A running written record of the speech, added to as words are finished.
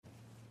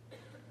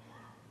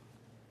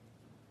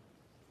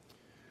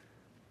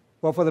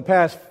Well, for the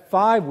past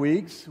 5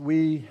 weeks,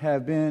 we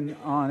have been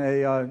on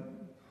a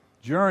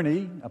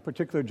journey, a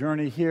particular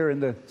journey here in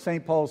the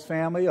St. Paul's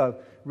family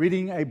of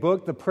reading a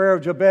book, The Prayer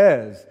of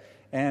Jabez,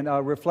 and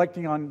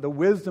reflecting on the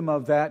wisdom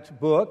of that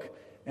book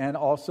and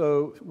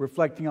also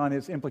reflecting on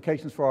its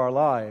implications for our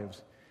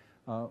lives.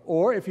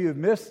 Or if you've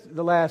missed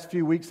the last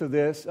few weeks of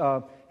this,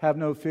 have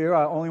no fear.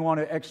 I only want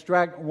to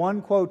extract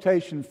one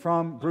quotation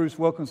from Bruce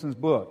Wilkinson's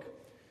book.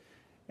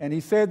 And he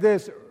said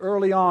this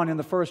early on in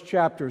the first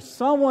chapter.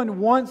 Someone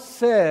once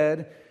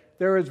said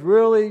there is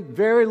really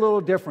very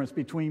little difference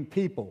between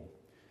people,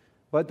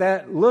 but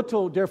that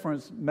little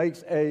difference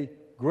makes a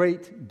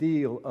great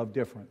deal of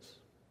difference.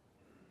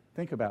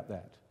 Think about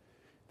that.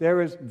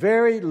 There is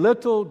very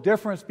little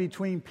difference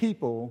between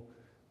people,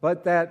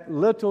 but that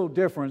little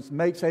difference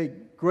makes a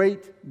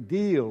great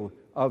deal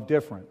of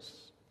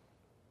difference.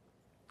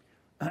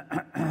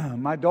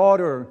 My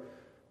daughter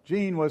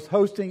Jean was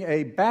hosting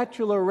a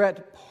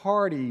bachelorette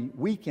party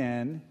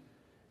weekend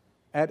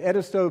at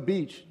Edisto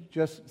Beach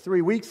just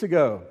 3 weeks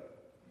ago.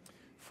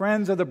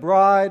 Friends of the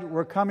bride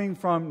were coming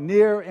from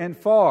near and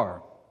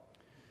far.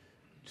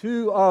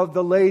 2 of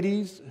the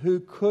ladies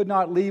who could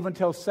not leave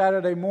until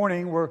Saturday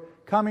morning were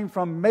coming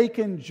from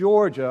Macon,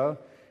 Georgia,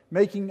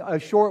 making a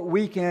short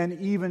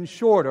weekend even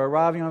shorter,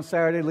 arriving on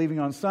Saturday, leaving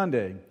on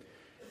Sunday.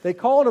 They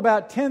called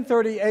about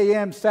 10:30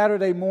 a.m.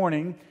 Saturday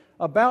morning,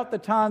 about the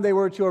time they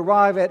were to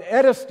arrive at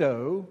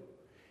Edisto,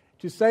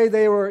 to say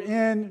they were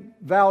in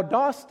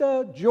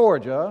Valdosta,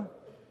 Georgia,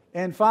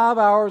 and 5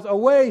 hours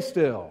away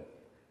still.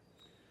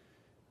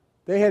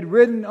 They had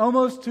ridden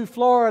almost to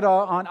Florida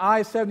on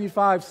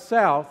I-75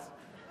 south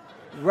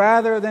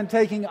rather than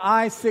taking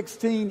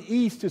I-16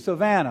 east to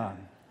Savannah.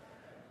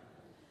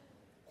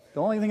 The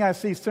only thing I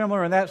see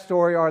similar in that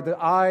story are the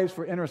I's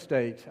for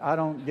interstate. I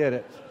don't get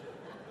it.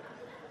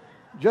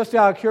 Just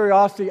out of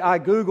curiosity, I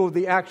Googled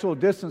the actual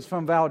distance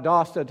from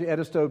Valdosta to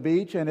Edisto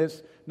Beach, and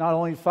it's not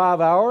only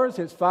 5 hours,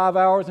 it's 5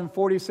 hours and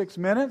 46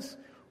 minutes,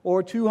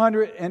 or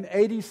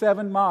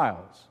 287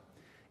 miles.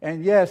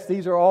 And yes,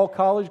 these are all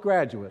college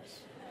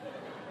graduates.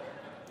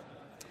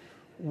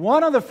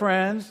 One of the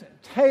friends,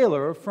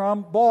 Taylor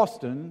from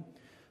Boston,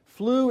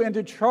 flew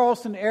into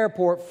Charleston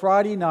Airport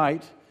Friday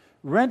night,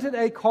 rented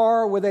a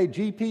car with a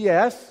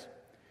GPS,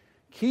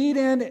 keyed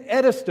in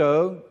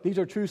Edisto, these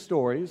are true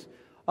stories,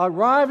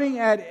 arriving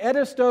at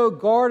Edisto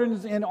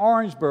Gardens in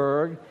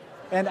Orangeburg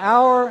an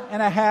hour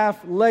and a half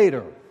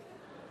later,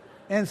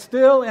 and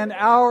still an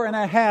hour and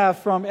a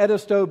half from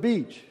Edisto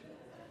Beach.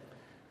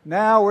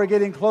 Now we're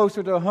getting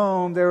closer to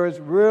home. There is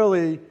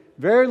really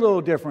very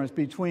little difference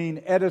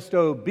between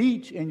Edisto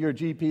Beach in your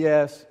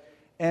GPS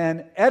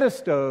and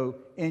Edisto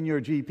in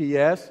your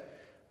GPS,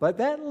 but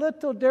that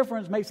little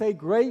difference makes a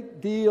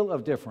great deal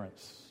of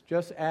difference.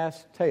 Just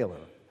ask Taylor.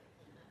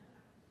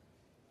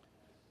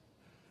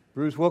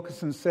 Bruce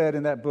Wilkinson said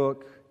in that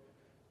book,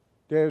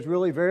 there's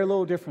really very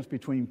little difference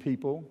between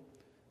people.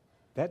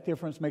 That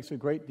difference makes a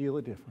great deal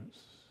of difference.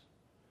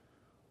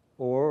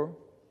 Or,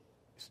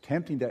 it's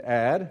tempting to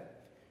add,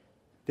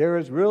 there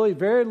is really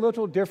very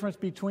little difference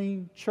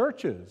between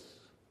churches.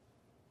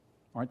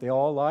 Aren't they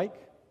all alike?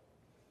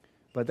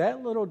 But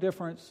that little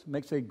difference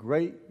makes a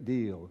great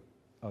deal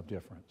of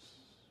difference.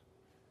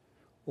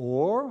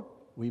 Or,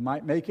 we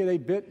might make it a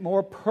bit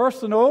more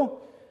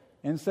personal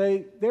and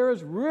say there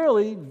is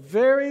really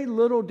very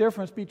little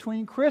difference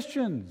between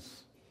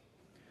Christians.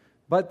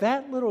 But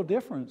that little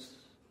difference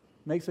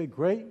makes a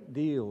great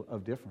deal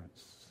of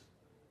difference.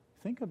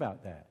 Think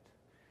about that.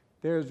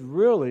 There's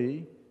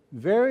really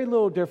very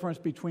little difference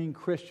between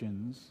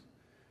Christians,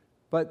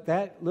 but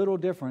that little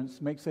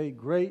difference makes a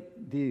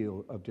great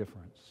deal of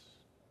difference.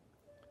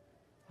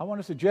 I want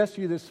to suggest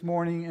to you this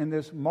morning in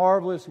this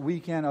marvelous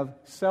weekend of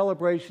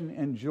celebration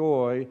and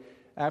joy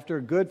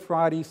after Good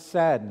Friday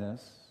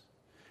sadness,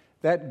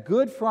 that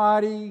Good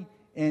Friday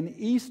and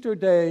Easter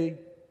Day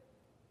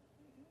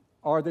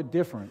are the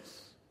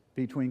difference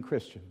between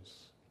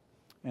Christians.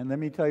 And let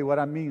me tell you what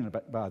I mean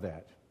by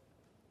that.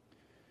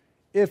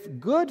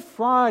 If Good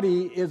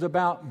Friday is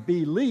about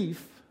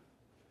belief,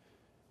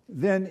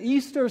 then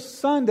Easter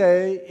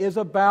Sunday is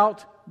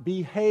about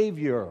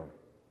behavior.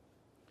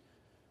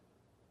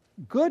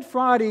 Good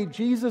Friday,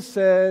 Jesus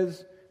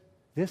says,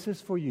 "This is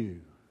for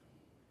you."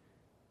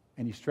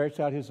 And he stretched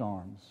out his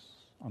arms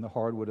on the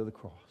hardwood of the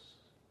cross.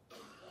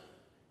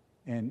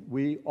 And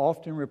we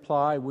often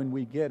reply when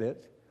we get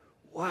it,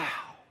 wow,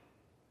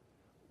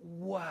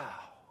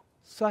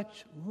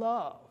 such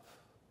love.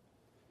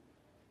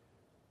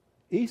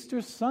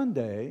 Easter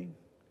Sunday,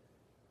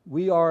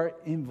 we are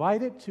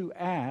invited to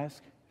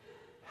ask,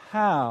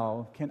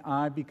 how can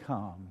I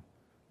become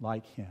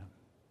like him?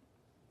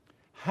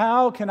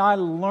 How can I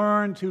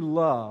learn to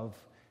love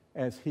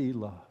as he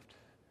loved?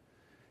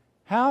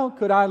 How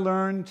could I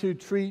learn to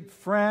treat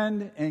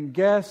friend and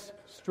guest,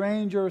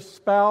 stranger,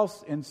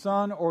 spouse, and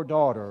son or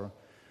daughter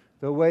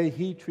the way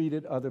he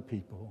treated other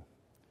people?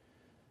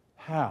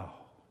 How?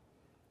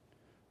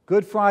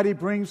 Good Friday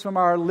brings from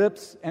our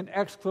lips an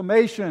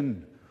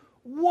exclamation,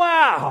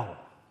 wow!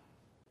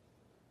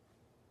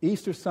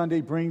 Easter Sunday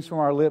brings from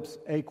our lips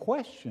a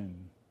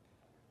question,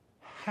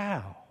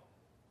 How?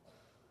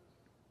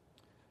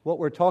 What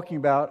we're talking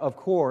about, of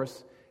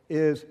course,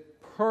 is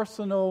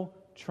personal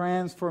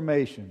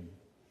transformation.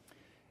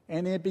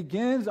 And it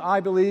begins, I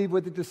believe,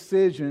 with the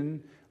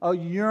decision, a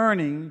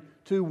yearning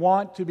to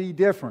want to be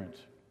different.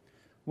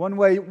 One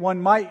way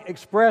one might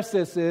express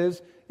this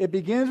is, it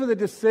begins with a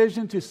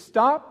decision to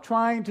stop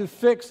trying to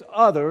fix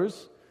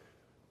others,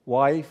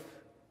 wife,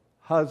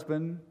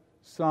 husband,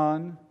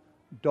 son,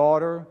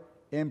 daughter,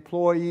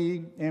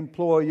 employee,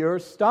 employer.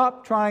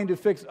 Stop trying to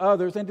fix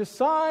others and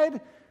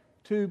decide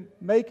to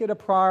make it a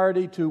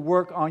priority to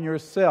work on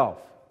yourself.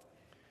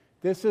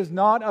 This is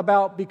not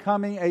about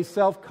becoming a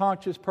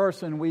self-conscious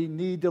person. We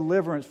need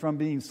deliverance from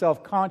being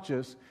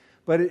self-conscious,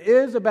 but it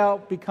is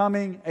about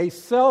becoming a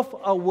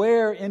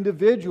self-aware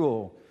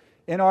individual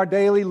in our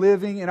daily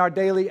living, in our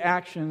daily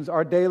actions,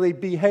 our daily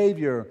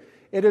behavior.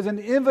 It is an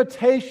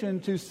invitation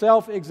to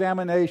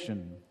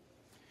self-examination.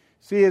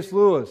 C.S.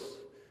 Lewis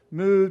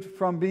moved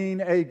from being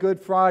a Good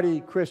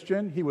Friday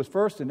Christian. He was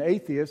first an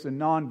atheist and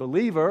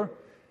non-believer.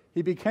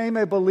 He became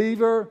a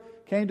believer,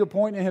 came to a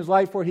point in his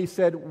life where he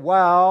said,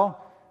 wow.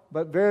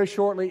 But very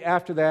shortly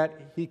after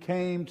that, he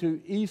came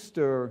to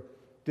Easter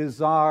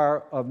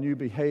desire of new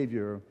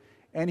behavior.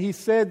 And he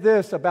said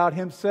this about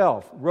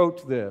himself,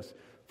 wrote this.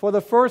 For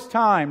the first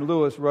time,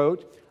 Lewis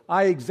wrote,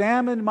 I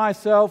examined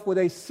myself with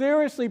a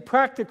seriously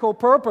practical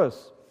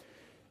purpose.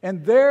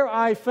 And there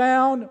I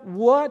found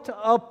what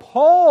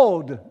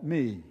appalled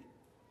me.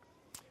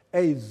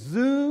 A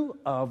zoo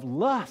of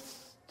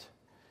lust,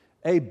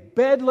 a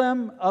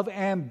bedlam of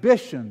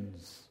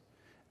ambitions,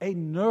 a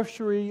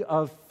nursery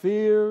of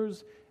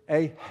fears,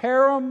 a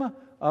harem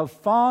of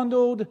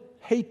fondled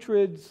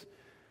hatreds.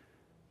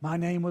 My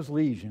name was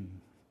Legion.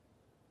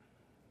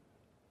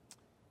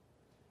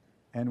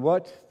 And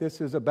what this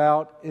is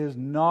about is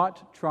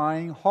not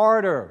trying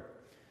harder.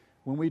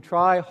 When we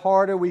try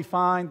harder, we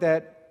find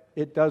that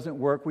it doesn't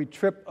work. We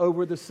trip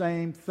over the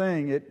same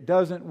thing. It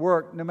doesn't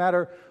work. No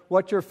matter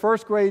what your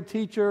first grade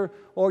teacher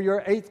or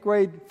your 8th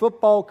grade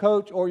football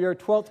coach or your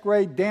 12th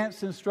grade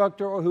dance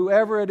instructor or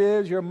whoever it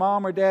is, your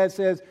mom or dad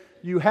says,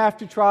 you have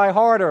to try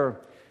harder.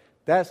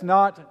 That's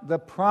not the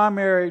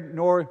primary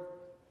nor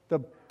the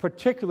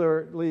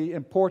particularly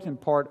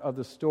important part of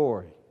the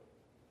story.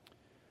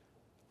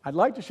 I'd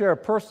like to share a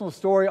personal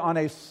story on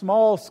a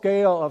small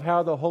scale of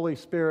how the Holy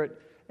Spirit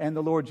and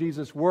the Lord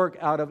Jesus work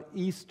out of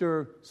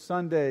Easter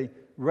Sunday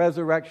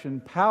resurrection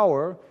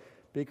power,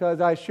 because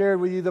I shared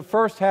with you the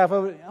first half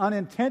of it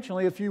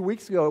unintentionally a few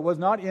weeks ago. It was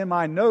not in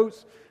my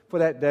notes for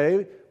that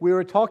day. We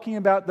were talking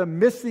about the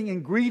missing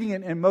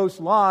ingredient in most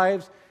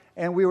lives,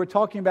 and we were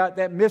talking about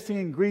that missing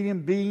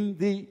ingredient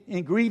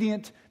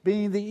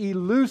being the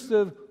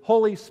elusive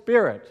Holy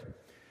Spirit.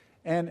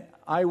 And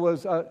I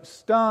was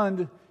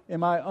stunned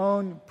in my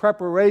own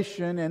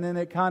preparation, and then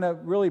it kind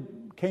of really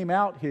came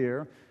out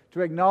here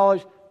to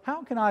acknowledge,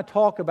 how can I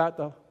talk about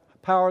the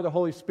power of the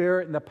Holy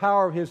Spirit and the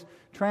power of His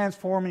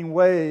transforming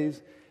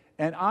ways,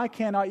 and I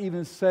cannot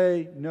even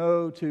say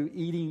no to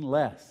eating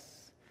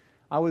less?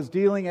 I was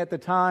dealing at the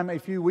time a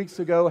few weeks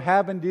ago,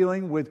 have been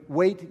dealing with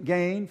weight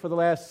gain for the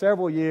last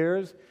several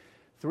years,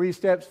 3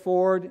 steps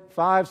forward,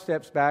 5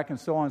 steps back, and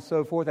so on and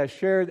so forth. I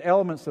shared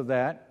elements of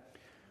that.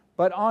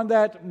 But on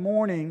that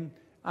morning,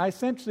 I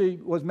essentially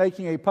was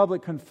making a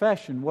public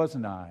confession,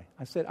 wasn't I?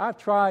 I said, I've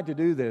tried to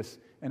do this,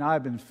 and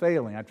I've been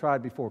failing. I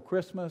tried before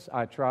Christmas.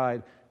 I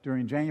tried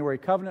during January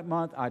Covenant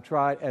Month. I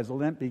tried as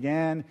Lent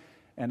began,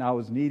 and I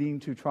was needing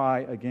to try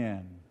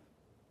again.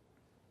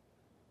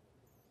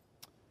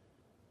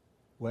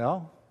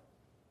 Well,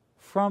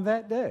 from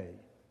that day,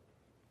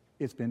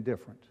 it's been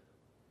different.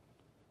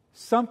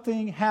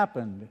 Something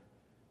happened.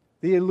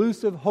 The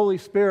elusive Holy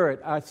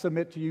Spirit, I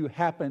submit to you,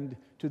 happened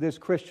to this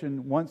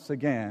Christian once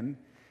again.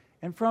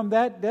 And from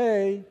that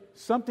day,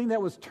 something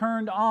that was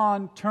turned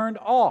on, turned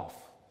off.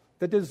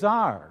 The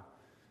desire.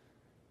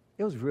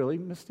 It was really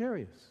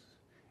mysterious.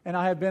 And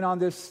I have been on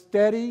this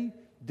steady,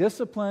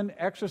 disciplined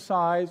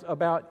exercise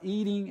about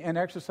eating and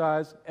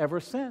exercise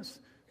ever since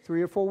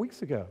 3 or 4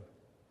 weeks ago.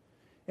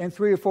 And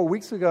 3 or 4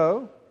 weeks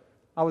ago,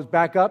 I was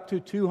back up to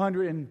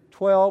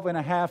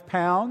 212.5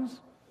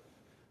 pounds.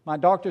 My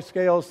doctor's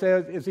scale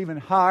says it's even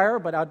higher,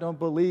 but I don't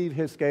believe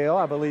his scale.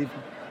 I believe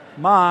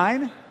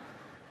mine.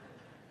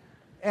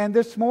 And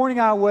this morning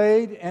I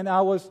weighed, and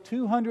I was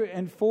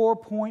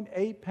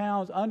 204.8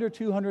 pounds, under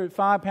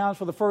 205 pounds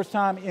for the first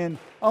time in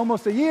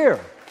almost a year.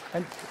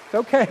 And it's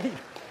okay.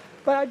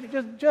 But I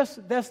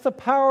just that's the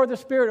power of the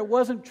Spirit. It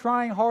wasn't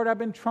trying hard. I've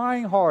been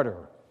trying harder.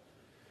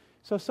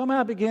 So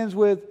somehow it begins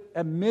with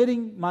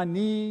admitting my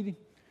need,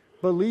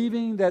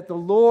 believing that the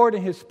Lord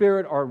and His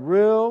Spirit are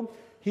real.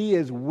 He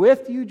is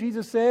with you,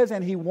 Jesus says,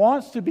 and He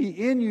wants to be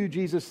in you,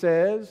 Jesus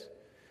says.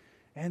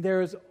 And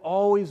there is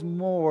always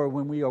more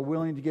when we are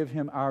willing to give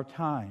Him our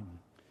time.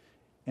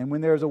 And when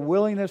there is a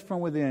willingness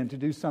from within to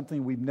do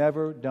something we've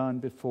never done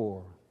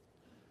before.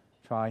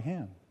 Try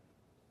Him.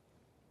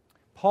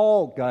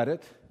 Paul got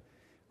it.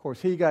 Of course,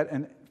 he got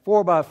a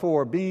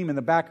 4x4 beam in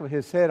the back of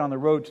his head on the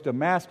road to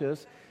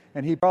Damascus.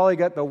 And he probably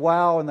got the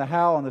wow and the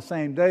how on the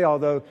same day,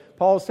 although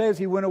Paul says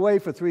he went away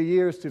for 3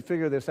 years to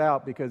figure this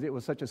out because it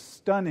was such a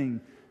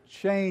stunning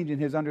change in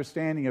his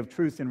understanding of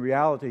truth and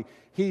reality.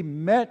 He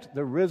met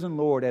the risen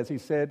Lord, as he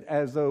said,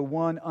 as though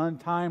one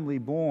untimely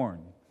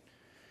born.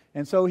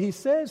 And so he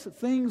says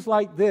things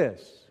like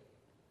this.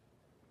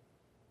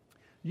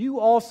 You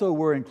also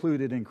were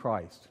included in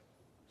Christ.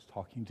 He's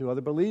talking to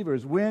other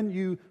believers. When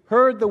you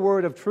heard the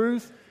word of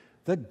truth,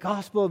 the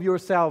gospel of your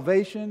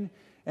salvation,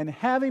 and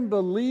having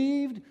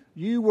believed,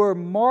 you were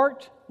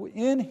marked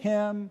in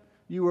Him.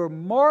 You were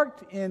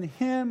marked in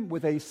Him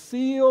with a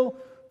seal,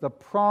 the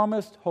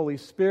promised Holy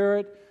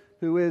Spirit,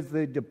 who is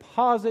the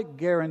deposit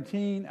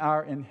guaranteeing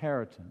our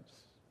inheritance.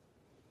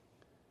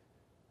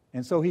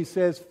 And so he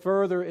says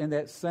further in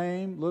that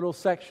same little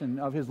section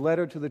of his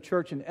letter to the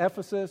church in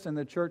Ephesus and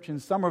the church in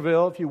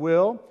Somerville, if you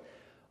will,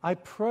 I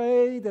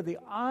pray that the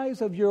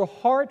eyes of your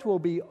heart will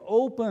be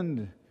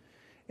opened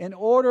in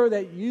order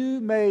that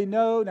you may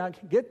know, now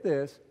get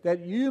this, that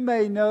you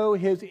may know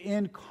His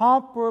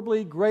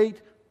incomparably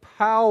great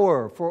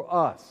power for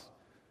us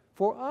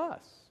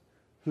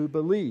who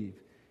believe.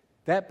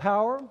 That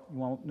power, you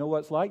won't know what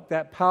it's like,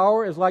 that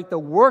power is like the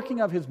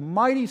working of His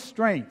mighty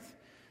strength,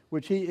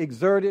 which He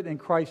exerted in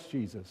Christ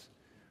Jesus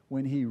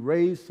when He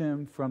raised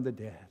Him from the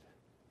dead.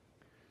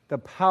 The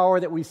power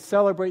that we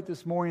celebrate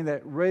this morning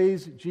that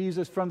raised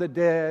Jesus from the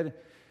dead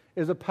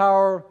is a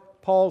power,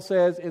 Paul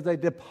says, is a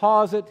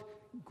deposit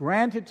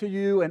granted to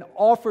you and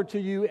offered to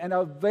you and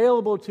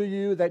available to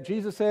you, that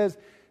Jesus says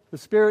the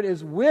Spirit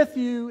is with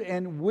you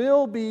and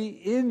will be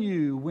in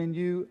you when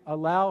you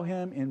allow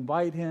Him,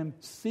 invite Him,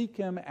 seek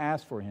Him,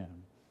 ask for Him.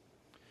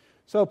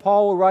 So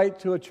Paul will write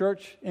to a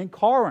church in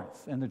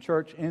Corinth and the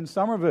church in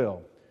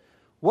Somerville.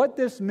 What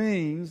this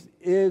means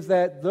is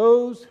that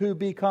those who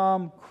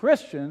become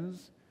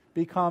Christians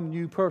become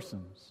new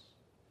persons.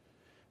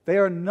 They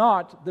are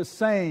not the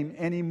same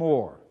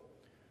anymore.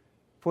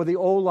 For the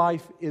old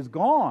life is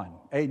gone.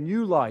 A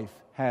new life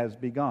has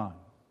begun.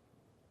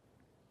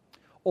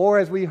 Or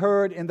as we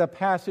heard in the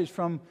passage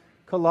from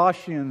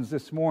Colossians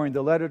this morning,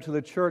 the letter to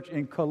the church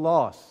in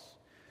Colossus,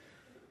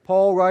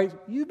 Paul writes,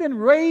 you've been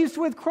raised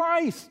with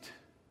Christ.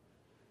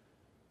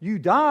 You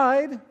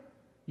died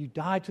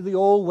to the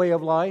old way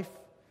of life,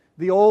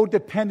 the old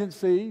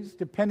dependencies,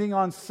 depending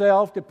on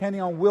self,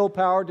 depending on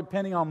willpower,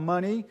 depending on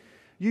money.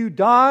 You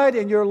died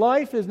and your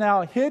life is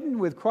now hidden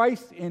with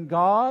Christ in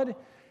God.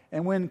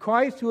 And when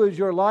Christ, who is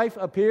your life,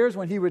 appears,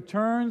 when He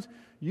returns,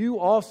 you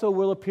also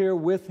will appear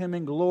with Him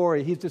in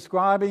glory. He's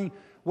describing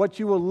what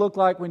you will look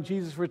like when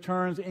Jesus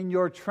returns in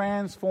your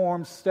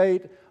transformed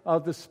state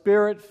of the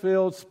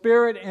Spirit-filled,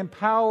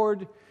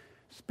 Spirit-empowered,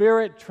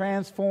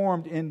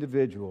 Spirit-transformed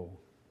individual.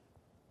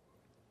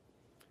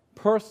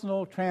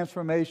 Personal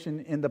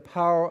transformation in the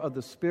power of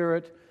the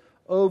Spirit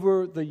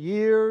over the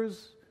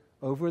years,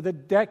 over the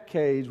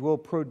decades, will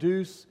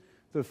produce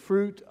the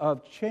fruit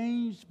of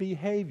changed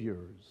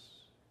behaviors.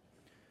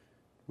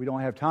 We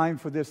don't have time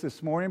for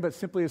this morning, but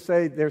simply to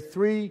say there are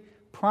three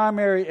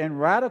primary and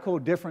radical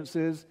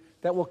differences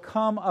that will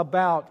come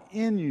about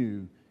in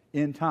you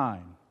in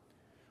time.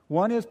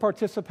 One is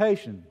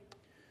participation.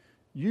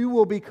 You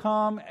will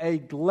become a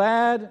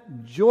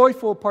glad,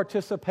 joyful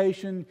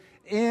participation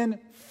in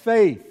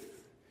faith.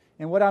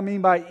 And what I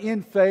mean by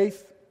in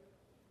faith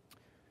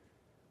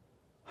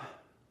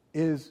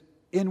is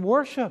in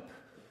worship,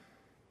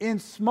 in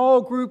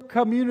small group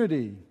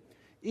community,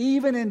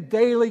 even in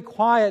daily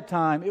quiet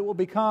time. It will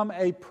become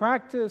a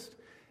practice.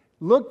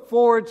 Look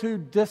forward to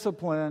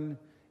discipline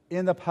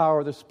in the power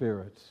of the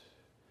Spirit.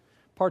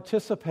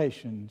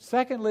 Participation.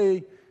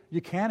 Secondly, you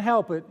can't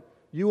help it.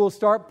 You will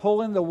start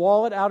pulling the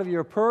wallet out of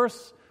your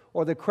purse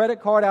or the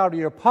credit card out of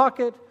your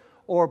pocket,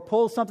 or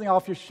pull something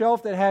off your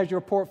shelf that has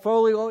your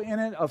portfolio in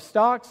it of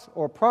stocks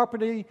or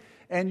property,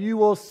 and you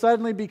will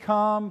suddenly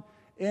become,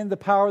 in the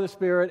power of the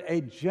Spirit,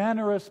 a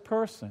generous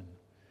person.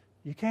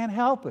 You can't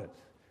help it.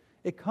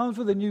 It comes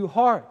with a new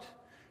heart.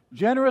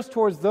 Generous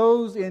towards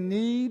those in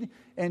need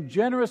and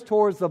generous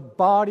towards the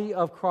body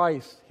of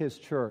Christ, His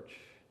church.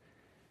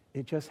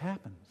 It just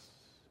happens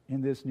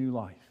in this new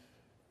life.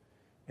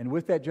 And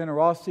with that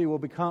generosity will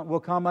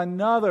come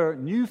another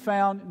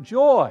newfound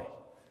joy,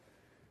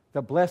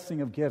 the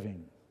blessing of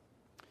giving.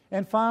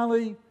 And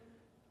finally,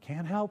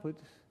 can't help it,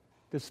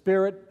 the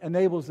Spirit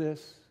enables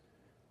this.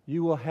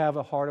 You will have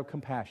a heart of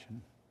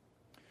compassion.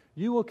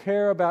 You will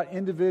care about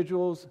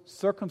individuals,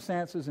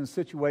 circumstances, and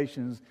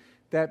situations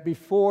that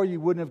before you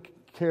wouldn't have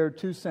cared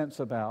 2 cents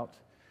about,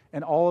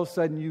 and all of a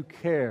sudden you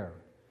care.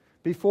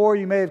 Before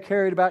you may have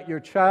cared about your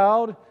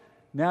child,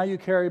 now you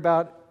care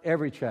about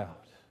every child.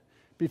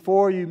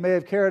 Before you may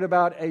have cared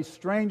about a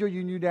stranger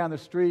you knew down the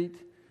street,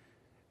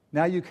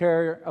 now you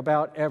care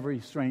about every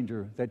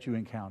stranger that you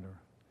encounter.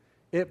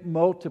 It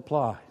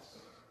multiplies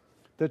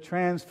the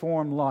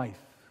transformed life.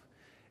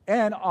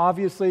 And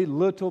obviously,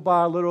 little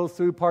by little,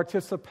 through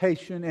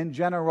participation and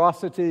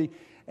generosity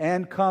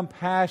and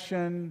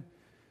compassion,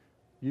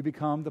 you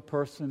become the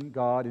person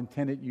God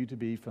intended you to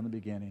be from the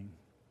beginning.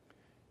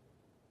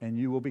 And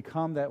you will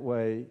become that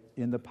way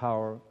in the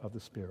power of the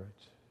Spirit.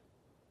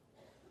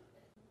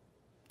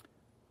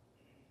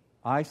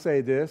 I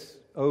say this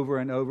over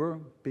and over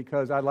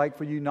because I'd like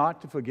for you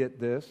not to forget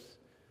this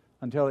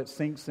until it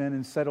sinks in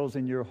and settles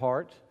in your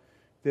heart,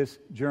 this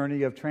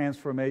journey of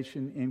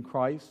transformation in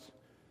Christ.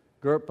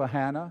 Gert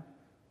Bahana,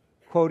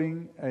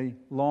 quoting a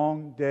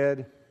long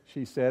dead,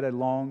 she said, a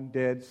long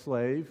dead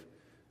slave.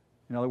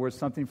 In other words,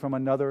 something from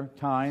another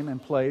time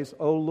and place.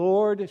 "Oh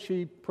Lord,"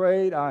 she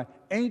prayed, "I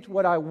ain't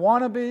what I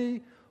want to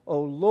be.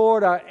 Oh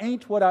Lord, I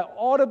ain't what I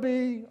ought to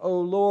be. Oh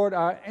Lord,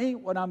 I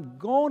ain't what I'm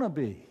going to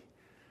be.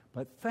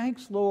 But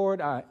thanks,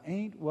 Lord, I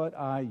ain't what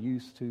I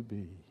used to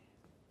be."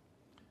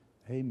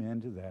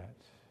 Amen to that.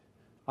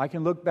 I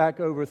can look back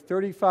over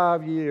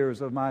 35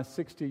 years of my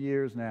 60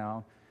 years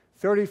now,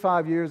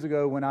 35 years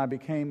ago when I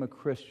became a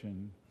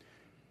Christian,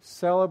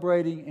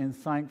 celebrating and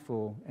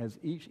thankful as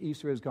each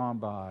Easter has gone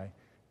by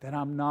that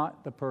I'm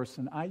not the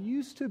person I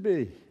used to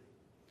be.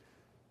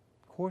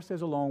 Of course,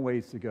 there's a long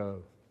ways to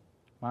go.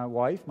 My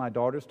wife, my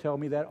daughters tell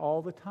me that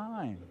all the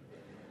time.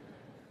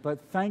 But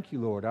thank you,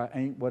 Lord, I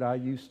ain't what I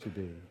used to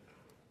be.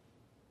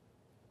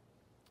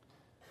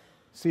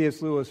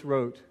 C.S. Lewis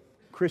wrote,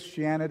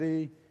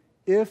 "Christianity,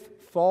 if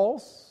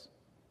false,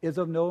 is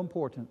of no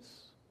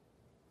importance,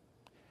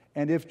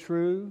 and if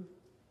true,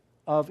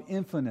 of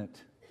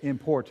infinite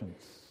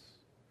importance.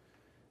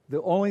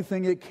 The only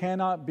thing it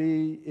cannot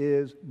be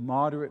is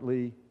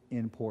moderately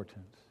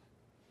important."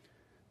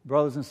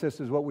 Brothers and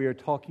sisters, what we are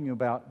talking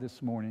about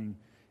this morning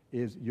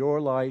is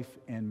your life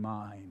and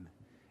mine,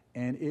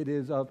 and it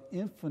is of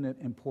infinite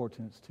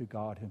importance to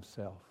God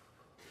Himself.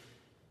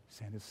 He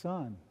sent His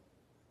Son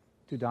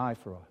to die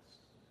for us.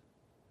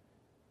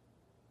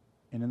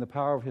 And in the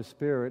power of His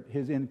Spirit,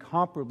 His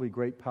incomparably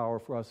great power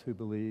for us who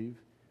believe,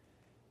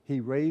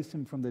 He raised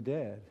Him from the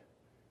dead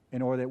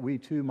in order that we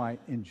too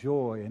might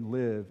enjoy and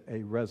live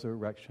a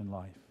resurrection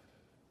life.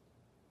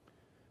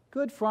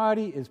 Good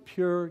Friday is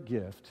pure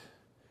gift.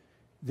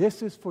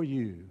 This is for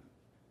you,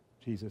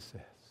 Jesus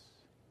says,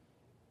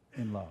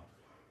 in love.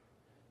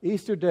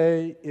 Easter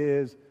Day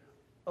is,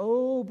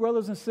 oh,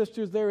 brothers and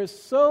sisters, there is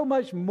so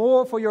much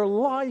more for your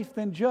life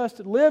than just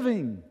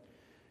living.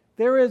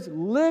 There is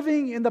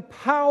living in the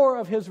power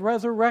of His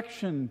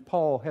resurrection,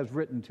 Paul has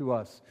written to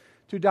us,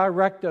 to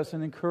direct us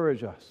and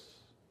encourage us.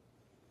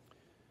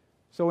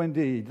 So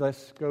indeed,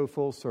 let's go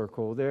full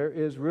circle. There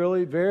is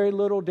really very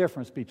little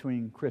difference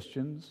between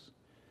Christians,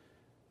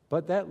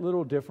 but that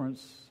little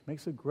difference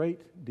makes a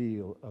great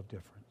deal of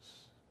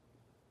difference.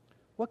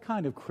 What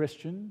kind of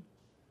Christian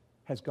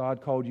has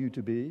God called you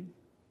to be?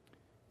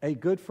 A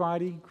Good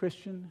Friday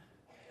Christian?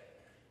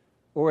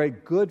 Or a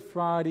Good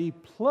Friday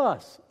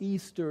plus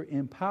Easter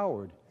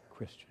empowered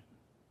Christian?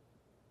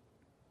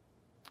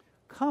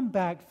 Come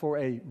back for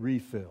a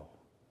refill.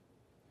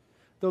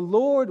 The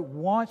Lord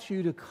wants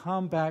you to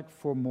come back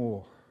for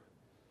more.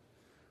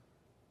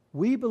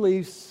 We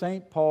believe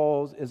St.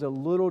 Paul's is a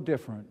little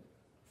different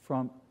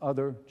from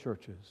other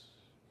churches.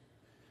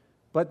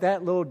 But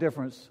that little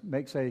difference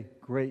makes a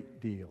great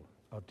deal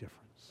of difference.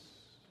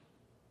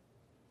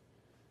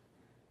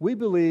 We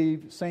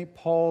believe St.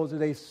 Paul's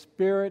is a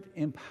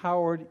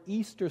Spirit-empowered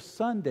Easter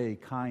Sunday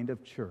kind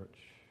of church.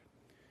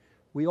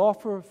 We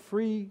offer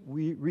free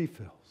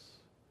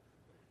refills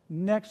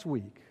next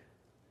week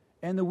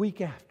and the week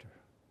after.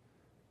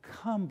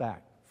 Come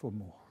back for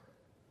more.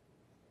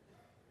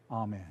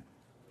 Amen.